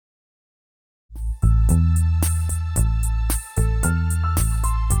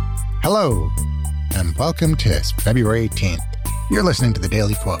Hello, and welcome to February 18th. You're listening to The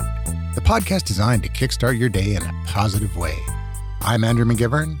Daily Quote, the podcast designed to kickstart your day in a positive way. I'm Andrew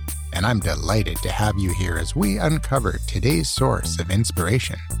McGivern, and I'm delighted to have you here as we uncover today's source of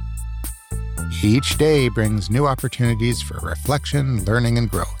inspiration. Each day brings new opportunities for reflection, learning, and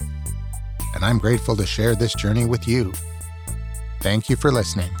growth, and I'm grateful to share this journey with you. Thank you for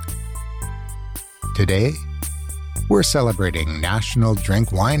listening. Today, we're celebrating National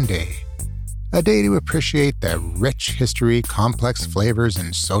Drink Wine Day, a day to appreciate the rich history, complex flavors,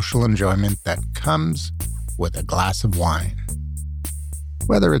 and social enjoyment that comes with a glass of wine.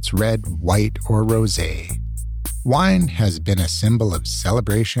 Whether it's red, white, or rosé, wine has been a symbol of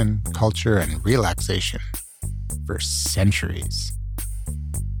celebration, culture, and relaxation for centuries.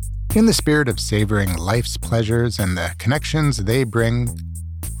 In the spirit of savoring life's pleasures and the connections they bring,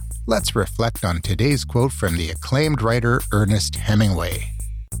 let's reflect on today's quote from the acclaimed writer Ernest Hemingway.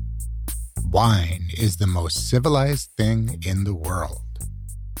 Wine is the most civilized thing in the world.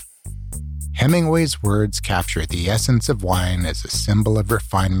 Hemingway's words capture the essence of wine as a symbol of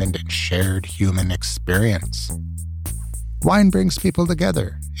refinement and shared human experience. Wine brings people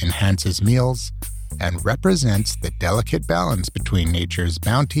together, enhances meals, and represents the delicate balance between nature's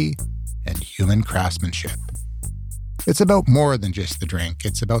bounty and human craftsmanship. It's about more than just the drink.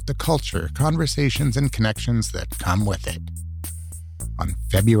 It's about the culture, conversations, and connections that come with it. On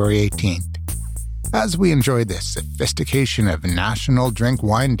February 18th, as we enjoy the sophistication of National Drink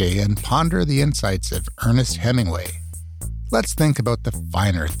Wine Day and ponder the insights of Ernest Hemingway, let's think about the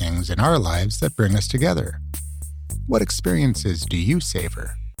finer things in our lives that bring us together. What experiences do you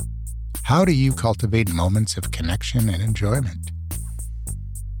savor? How do you cultivate moments of connection and enjoyment?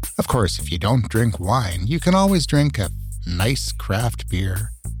 Of course, if you don't drink wine, you can always drink a nice craft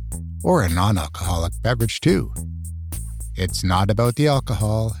beer or a non-alcoholic beverage too. It's not about the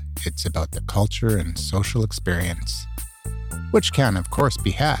alcohol, it's about the culture and social experience, which can, of course,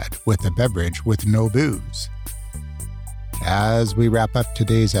 be had with a beverage with no booze. As we wrap up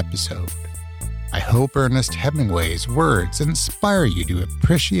today's episode, I hope Ernest Hemingway's words inspire you to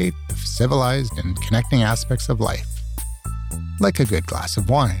appreciate the civilized and connecting aspects of life, like a good glass of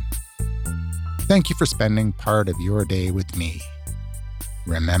wine. Thank you for spending part of your day with me.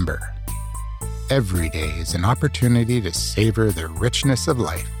 Remember, every day is an opportunity to savor the richness of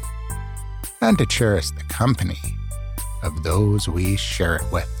life and to cherish the company of those we share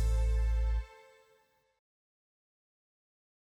it with.